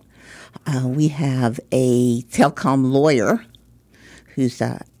about. We have a telecom lawyer who's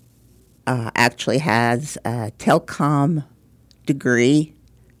actually has a telecom degree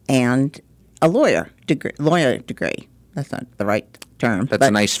and a lawyer degree. That's not the right term. That's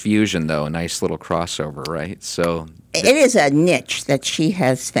a nice fusion, though, a nice little crossover, right? So it is a niche that she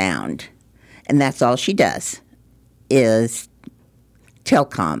has found, and that's all she does is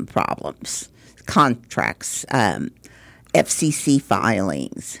telecom problems, contracts, FCC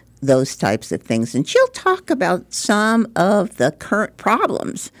filings, those types of things. And she'll talk about some of the current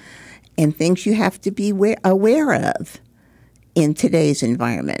problems and things you have to be aware of in today's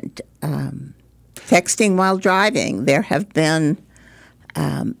environment. Texting while driving. There have been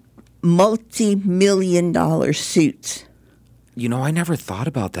multi-million-dollar suits. I never thought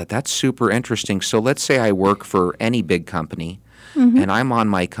about that. That's super interesting. So let's say I work for any big company, and I'm on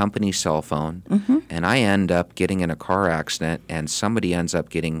my company cell phone, and I end up getting in a car accident, and somebody ends up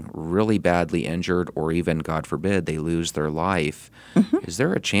getting really badly injured, or even, God forbid, they lose their life. Is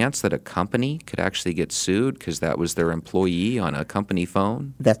there a chance that a company could actually get sued because that was their employee on a company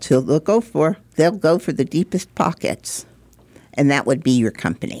phone? That's who they'll go for. They'll go for the deepest pockets, and that would be your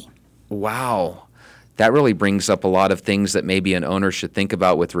company. Wow. That really brings up a lot of things that maybe an owner should think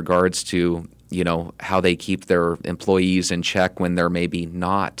about with regards to how they keep their employees in check when they're maybe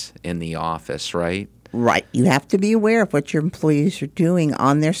not in the office, right? Right. You have to be aware of what your employees are doing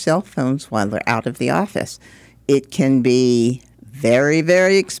on their cell phones while they're out of the office. It can be very,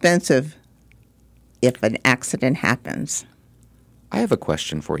 very expensive if an accident happens. I have a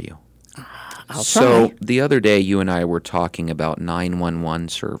question for you. I'll so try. the other day, you and I were talking about 911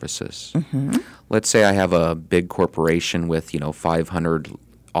 services. Mm-hmm. Let's say I have a big corporation with 500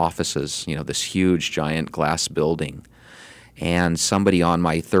 offices, this huge giant glass building, and somebody on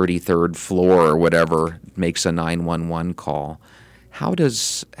my 33rd floor or whatever makes a 911 call. How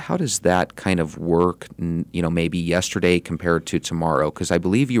does that kind of work, maybe yesterday compared to tomorrow? Because I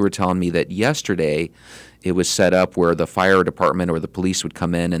believe you were telling me that yesterday it was set up where the fire department or the police would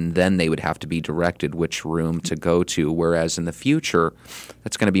come in and then they would have to be directed which room to go to, whereas in the future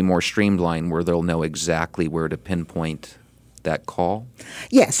that's going to be more streamlined where they'll know exactly where to pinpoint that call?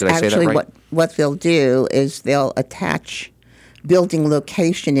 Yes, Did I say that actually right? what they'll do is they'll attach building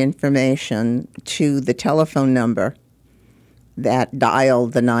location information to the telephone number that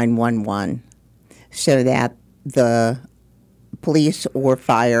dialed the 911 so that the police or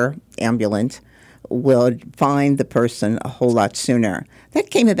fire ambulance would find the person a whole lot sooner. That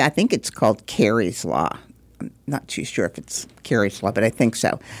came about, I think it's called Carey's Law. I'm not too sure if it's Carey's Law, but I think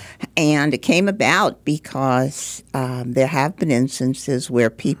so. And it came about because there have been instances where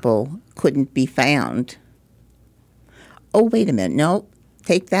people couldn't be found. Oh, wait a minute. No,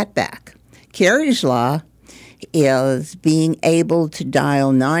 take that back. Carey's Law is being able to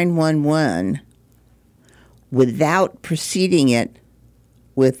dial 911 without preceding it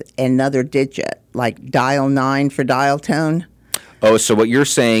with another digit, like dial 9 for dial tone. Oh, so what you're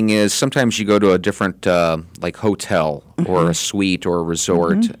saying is sometimes you go to a different like hotel or a suite or a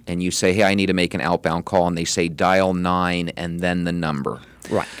resort and you say, hey, I need to make an outbound call, and they say dial 9 and then the number.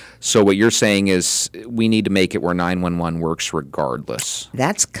 Right. So what you're saying is we need to make it where 911 works regardless.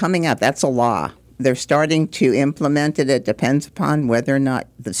 That's coming up. That's a law. They're starting to implement it. It depends upon whether or not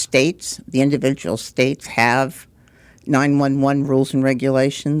the individual states have 911 rules and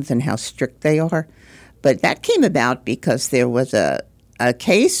regulations and how strict they are. But that came about because there was a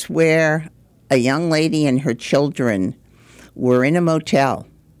case where a young lady and her children were in a motel,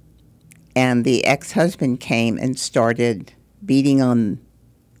 and the ex-husband came and started beating on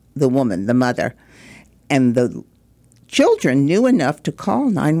the woman, the mother, and the children knew enough to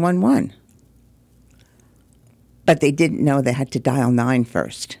call 911. But they didn't know they had to dial 9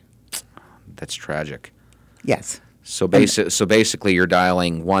 first. That's tragic. Yes. So basically you're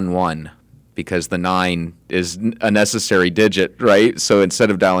dialing 11 because the 9 is a necessary digit, right? So instead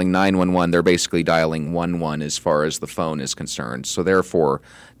of dialing 911, they're basically dialing 11 as far as the phone is concerned. So therefore,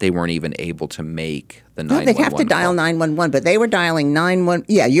 they weren't even able to make the 911 No, they'd have to dial 911, but they were dialing 911.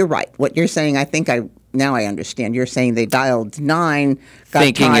 Yeah, you're right. What you're saying, now I understand. You're saying they dialed 9, got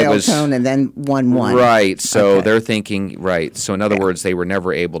thinking dial it was tone, and then 11. Right. So Okay. they're thinking, right. So in other words, they were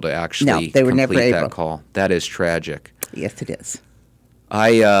never able to actually they were never complete able. that call. That is tragic. Yes, it is.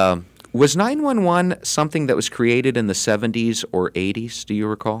 Was 911 something that was created in the 70s or 80s? Do you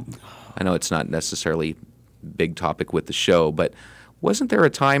recall? I know it's not necessarily a big topic with the show, but wasn't there a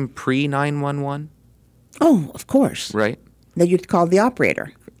time pre-911? Oh, of course. Right. Then you'd call the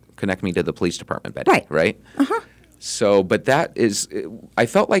operator. Connect me to the police department, Betty. Right. Right? Uh-huh. So, but that is, I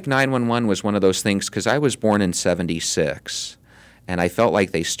felt like 911 was one of those things because I was born in 76, and I felt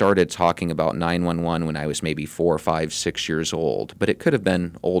like they started talking about 911 when I was maybe 4, 5, 6 years old. But it could have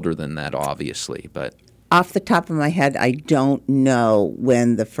been older than that, obviously. But Off the top of my head, I don't know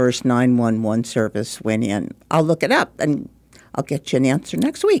when the first 911 service went in. I'll look it up, and I'll get you an answer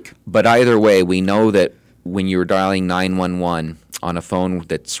next week. But either way, we know that when you're dialing 911 on a phone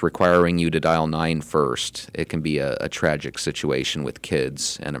that's requiring you to dial 9 first, it can be a tragic situation with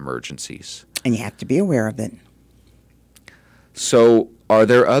kids and emergencies. And you have to be aware of it. So are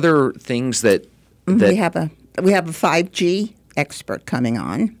there other things that We have a 5G expert coming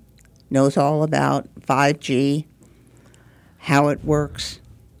on, knows all about 5G, how it works,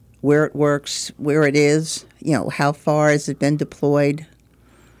 where it is, how far has it been deployed.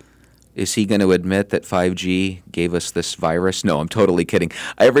 Is he going to admit that 5G gave us this virus? No, I'm totally kidding.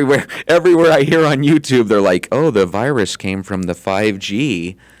 Everywhere I hear on YouTube, they're like, oh, the virus came from the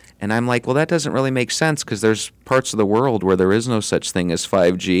 5G. And I'm like, well, that doesn't really make sense because there's parts of the world where there is no such thing as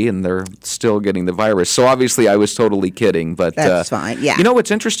 5G and they're still getting the virus. So obviously I was totally kidding. But that's fine, yeah. You know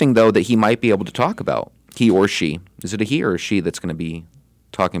what's interesting, though, that he might be able to talk about, he or she. Is it a he or a she that's going to be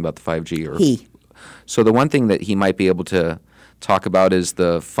talking about the 5G? Or He. So the one thing that he might be able to talk about is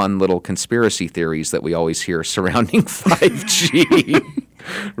the fun little conspiracy theories that we always hear surrounding 5G.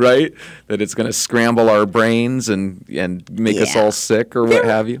 right? That it's going to scramble our brains and make us all sick or what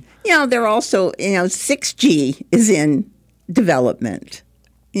have you. They're also, 6G is in development.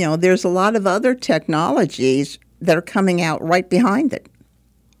 There's a lot of other technologies that are coming out right behind it.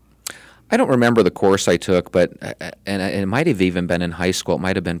 I don't remember the course I took, but and it might have even been in high school. It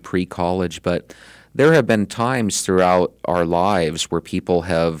might have been pre-college, but there have been times throughout our lives where people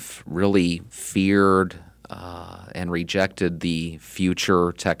have really feared and rejected the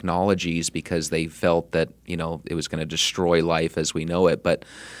future technologies because they felt that, it was going to destroy life as we know it. But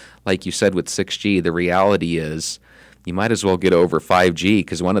like you said with 6G, the reality is you might as well get over 5G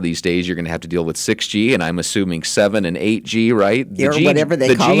because one of these days you're going to have to deal with 6G, and I'm assuming 7 and 8G, right? Whatever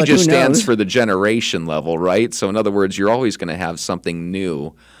they call it, the G just stands knows? for the generation level, right? So in other words, you're always going to have something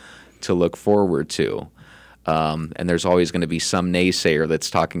new to look forward to. And there's always going to be some naysayer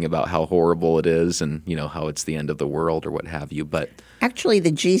that's talking about how horrible it is and, how it's the end of the world or what have you. But actually,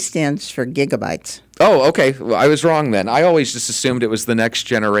 the G stands for gigabytes. Oh, okay. Well, I was wrong then. I always just assumed it was the next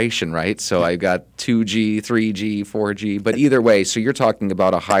generation, right? So I got 2G, 3G, 4G. But either way, so you're talking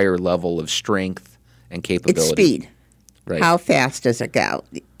about a higher level of strength and capability. It's speed. Right. How fast does it go?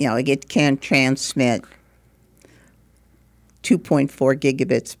 It can transmit 2.4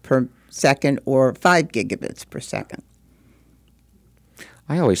 gigabits per second or 5 gigabits per second.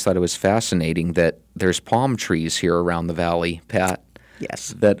 I always thought it was fascinating that there's palm trees here around the valley, Pat.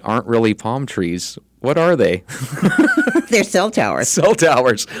 Yes. That aren't really palm trees. What are they? They're cell towers. Cell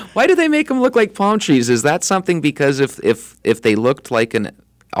towers. Why do they make them look like palm trees? Is that something because if they looked like an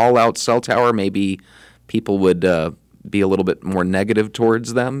all-out cell tower, maybe people would be a little bit more negative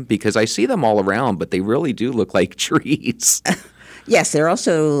towards them? Because I see them all around, but they really do look like trees. Yes, they're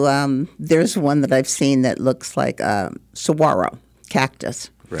also there's one that I've seen that looks like saguaro cactus.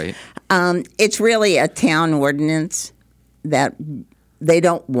 Right. It's really a town ordinance that they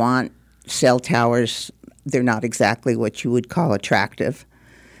don't want cell towers. They're not exactly what you would call attractive.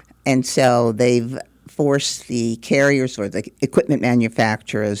 And so they've forced the carriers or the equipment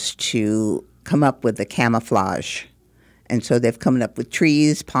manufacturers to come up with a camouflage. And so they've come up with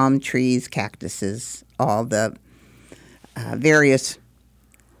trees, palm trees, cactuses, all the various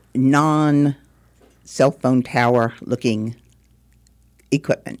non-cell phone tower-looking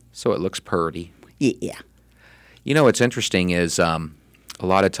equipment. So it looks purty. Yeah. What's interesting is a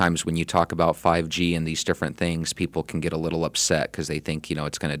lot of times when you talk about 5G and these different things, people can get a little upset because they think,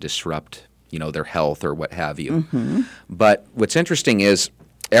 it's going to disrupt, their health or what have you. Mm-hmm. But what's interesting is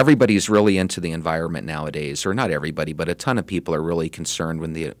everybody's really into the environment nowadays, or not everybody, but a ton of people are really concerned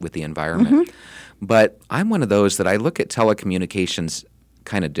with the environment. Mm-hmm. But I'm one of those that I look at telecommunications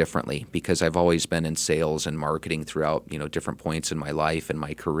kind of differently because I've always been in sales and marketing throughout, different points in my life and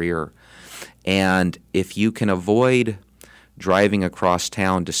my career. And if you can avoid driving across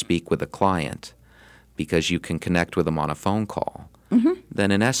town to speak with a client because you can connect with them on a phone call,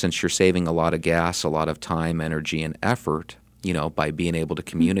 then in essence you're saving a lot of gas, a lot of time, energy, and effort, by being able to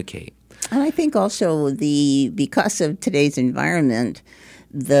communicate. And I think also because of today's environment,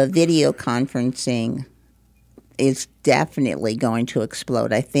 the video conferencing is definitely going to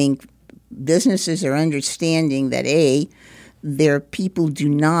explode. I think businesses are understanding that, their people do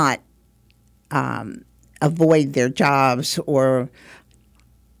not avoid their jobs or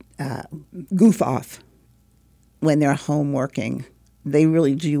goof off when they're home working. They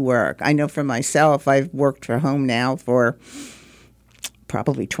really do work. I know for myself, I've worked from home now for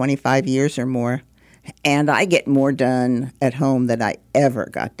probably 25 years or more, and I get more done at home than I ever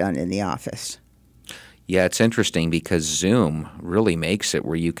got done in the office. Yeah, it's interesting because Zoom really makes it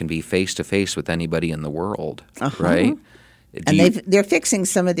where you can be face-to-face with anybody in the world, right? And they're fixing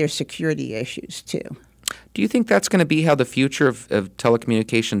some of their security issues, too. Do you think that's going to be how the future of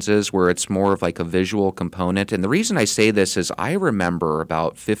telecommunications is, where it's more of like a visual component? And the reason I say this is I remember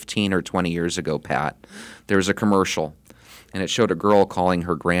about 15 or 20 years ago, Pat, there was a commercial, and it showed a girl calling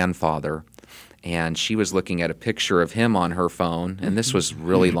her grandfather, and she was looking at a picture of him on her phone, and this was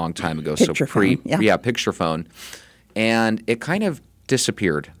really long time ago. Picture phone, yeah. Picture phone. And it kind of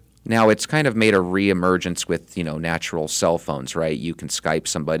disappeared. Now, it's kind of made a reemergence with, natural cell phones, right? You can Skype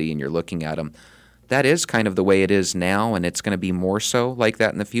somebody and you're looking at them. That is kind of the way it is now, and it's going to be more so like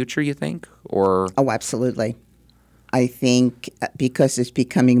that in the future, you think? Or Oh, absolutely. I think because it's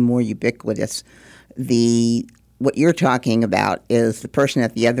becoming more ubiquitous, what you're talking about is the person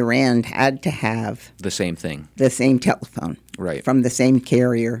at the other end had to have the same thing, the same telephone, right, from the same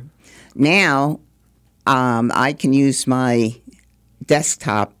carrier. Now, I can use my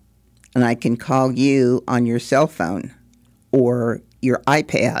desktop and I can call you on your cell phone or your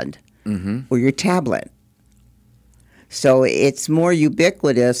iPad or your tablet. So it's more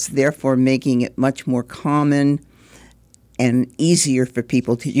ubiquitous, therefore making it much more common and easier for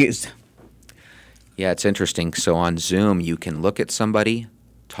people to use. Yeah, it's interesting. So on Zoom, you can look at somebody,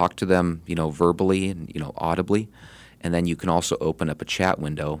 talk to them, verbally and, audibly, and then you can also open up a chat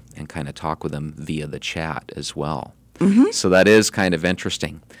window and kind of talk with them via the chat as well. Mm-hmm. So that is kind of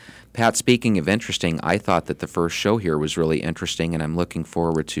interesting. Pat, speaking of interesting, I thought that the first show here was really interesting, and I'm looking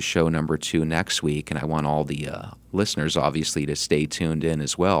forward to show number 2 next week, and I want all the listeners, obviously, to stay tuned in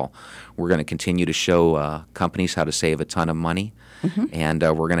as well. We're going to continue to show companies how to save a ton of money, and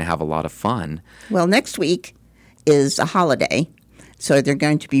we're going to have a lot of fun. Well, next week is a holiday, so they're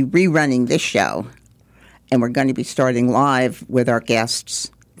going to be rerunning this show, and we're going to be starting live with our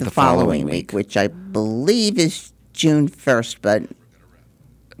guests the following week, which I believe is June 1st, but...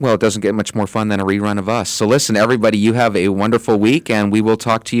 Well, it doesn't get much more fun than a rerun of us. So listen, everybody, you have a wonderful week, and we will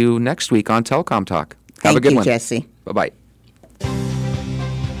talk to you next week on Telecom Talk. Have a good one. Thank you, Jesse. Bye-bye.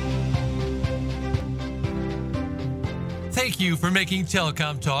 Thank you for making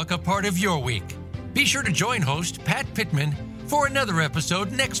Telecom Talk a part of your week. Be sure to join host Pat Pittman for another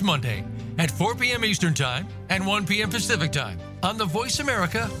episode next Monday at 4 p.m. Eastern Time and 1 p.m. Pacific Time on the Voice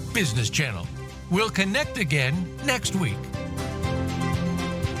America Business Channel. We'll connect again next week.